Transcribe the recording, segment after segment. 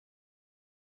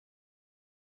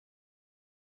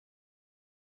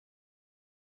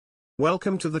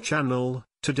Welcome to the channel.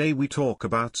 Today we talk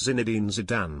about Zinedine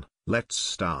Zidane. Let's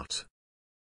start.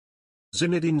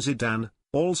 Zinedine Zidane,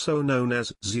 also known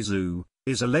as Zizou,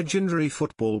 is a legendary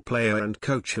football player and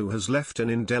coach who has left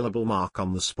an indelible mark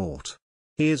on the sport.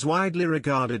 He is widely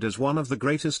regarded as one of the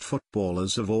greatest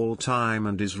footballers of all time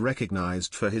and is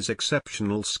recognized for his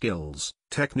exceptional skills,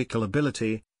 technical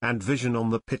ability, and vision on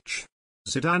the pitch.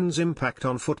 Zidane's impact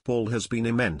on football has been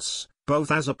immense, both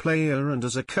as a player and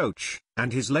as a coach,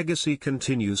 and his legacy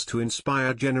continues to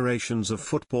inspire generations of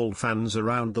football fans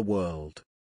around the world.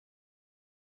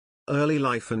 Early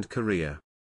life and career.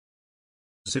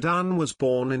 Zidane was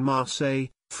born in Marseille,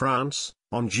 France,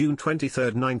 on June 23,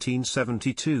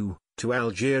 1972, to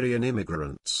Algerian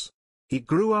immigrants. He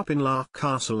grew up in La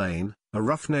Carcelane, a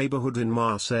rough neighborhood in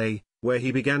Marseille, where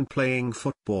he began playing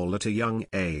football at a young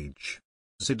age.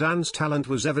 Zidane's talent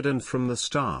was evident from the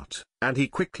start, and he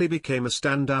quickly became a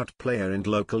standout player in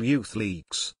local youth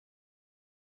leagues.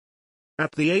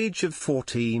 At the age of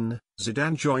 14,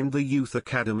 Zidane joined the youth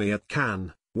academy at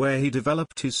Cannes, where he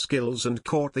developed his skills and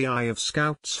caught the eye of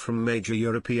scouts from major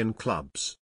European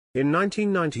clubs. In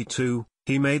 1992,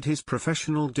 he made his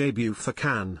professional debut for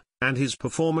Cannes, and his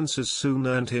performances soon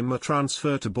earned him a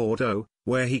transfer to Bordeaux,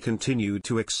 where he continued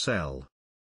to excel.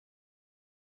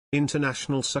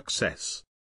 International success.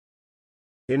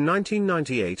 In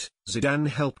 1998, Zidane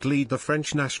helped lead the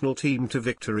French national team to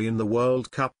victory in the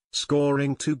World Cup,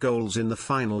 scoring 2 goals in the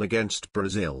final against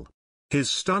Brazil.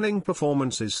 His stunning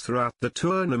performances throughout the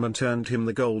tournament earned him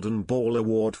the Golden Ball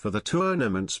award for the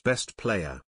tournament's best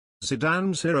player.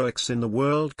 Zidane's heroics in the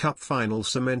World Cup final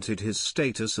cemented his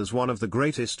status as one of the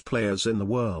greatest players in the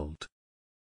world.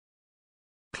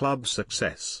 Club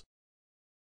success.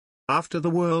 After the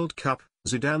World Cup,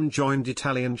 Zidane joined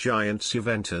Italian giants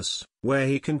Juventus, where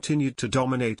he continued to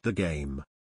dominate the game.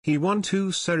 He won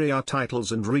 2 Serie A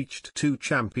titles and reached 2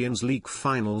 Champions League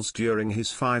finals during his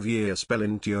 5-year spell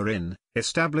in Turin,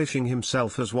 establishing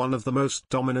himself as one of the most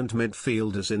dominant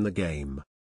midfielders in the game.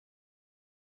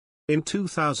 In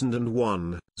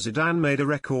 2001, Zidane made a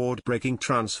record-breaking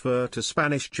transfer to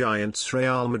Spanish giants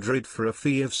Real Madrid for a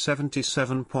fee of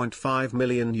 €77.5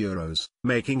 million,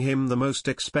 making him the most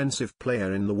expensive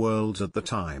player in the world at the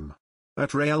time.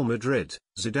 At Real Madrid,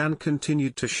 Zidane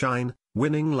continued to shine,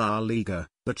 winning La Liga,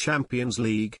 the Champions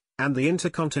League, and the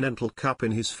Intercontinental Cup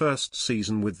in his first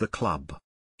season with the club.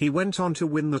 He went on to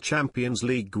win the Champions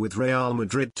League with Real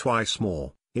Madrid twice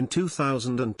more, in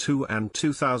 2002 and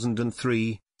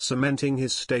 2003, cementing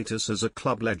his status as a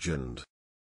club legend.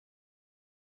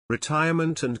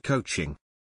 Retirement and coaching.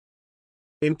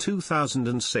 In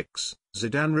 2006,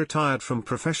 Zidane retired from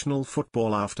professional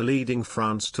football after leading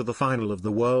France to the final of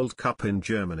the World Cup in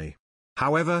Germany.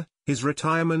 However, his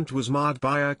retirement was marred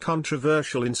by a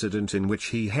controversial incident in which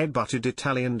he headbutted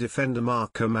Italian defender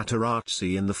Marco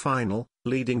Materazzi in the final,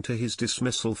 leading to his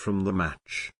dismissal from the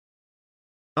match.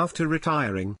 After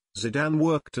retiring, Zidane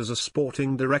worked as a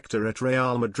sporting director at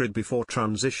Real Madrid before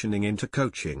transitioning into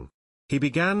coaching. He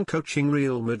began coaching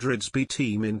Real Madrid's B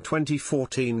team in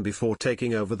 2014 before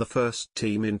taking over the first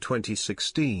team in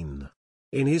 2016.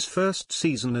 In his first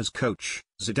season as coach,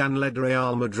 Zidane led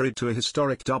Real Madrid to a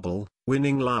historic double,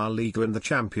 winning La Liga and the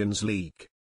Champions League.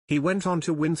 He went on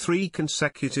to win 3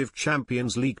 consecutive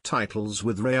Champions League titles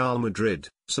with Real Madrid,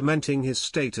 cementing his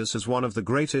status as one of the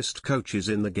greatest coaches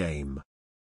in the game.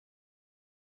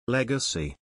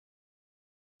 Legacy.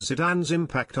 Zidane's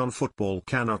impact on football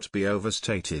cannot be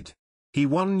overstated. He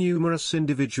won numerous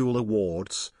individual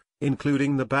awards,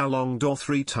 including the Ballon d'Or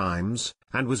 3 times,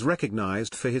 and was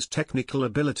recognized for his technical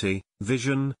ability,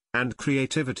 vision, and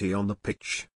creativity on the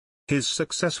pitch. His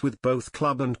success with both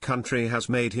club and country has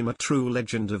made him a true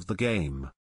legend of the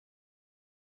game.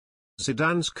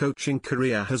 Zidane's coaching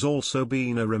career has also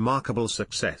been a remarkable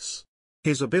success.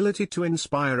 His ability to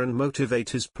inspire and motivate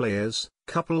his players,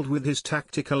 coupled with his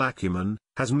tactical acumen,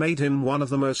 has made him one of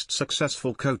the most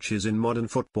successful coaches in modern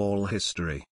football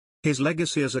history. His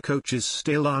legacy as a coach is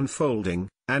still unfolding,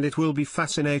 and it will be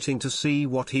fascinating to see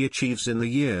what he achieves in the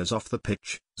years off the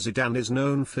pitch. Zidane is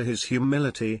known for his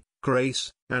humility,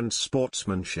 grace, and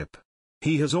sportsmanship.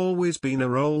 He has always been a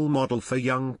role model for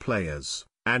young players,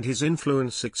 and his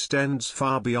influence extends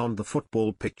far beyond the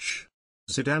football pitch.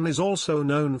 Zidane is also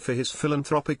known for his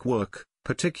philanthropic work,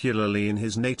 particularly in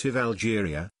his native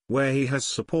Algeria, where he has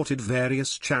supported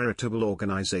various charitable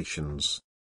organizations.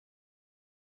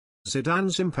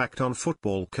 Zidane's impact on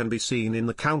football can be seen in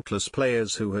the countless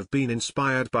players who have been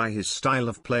inspired by his style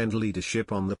of play and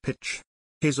leadership on the pitch.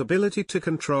 His ability to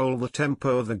control the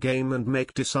tempo of the game and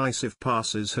make decisive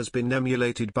passes has been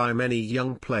emulated by many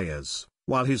young players,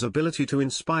 while his ability to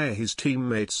inspire his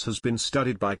teammates has been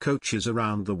studied by coaches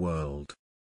around the world.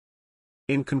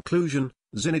 In conclusion,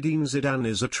 Zinedine Zidane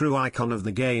is a true icon of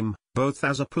the game, both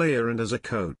as a player and as a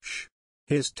coach.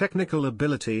 His technical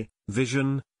ability,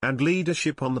 vision, and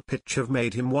leadership on the pitch have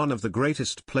made him one of the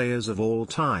greatest players of all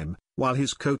time, while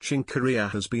his coaching career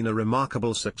has been a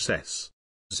remarkable success.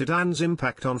 Zidane's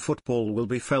impact on football will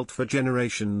be felt for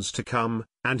generations to come,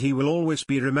 and he will always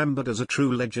be remembered as a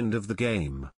true legend of the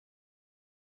game.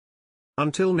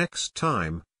 Until next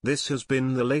time, this has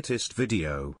been the latest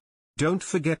video. Don't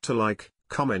forget to like,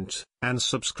 comment, and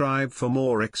subscribe for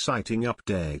more exciting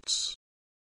updates.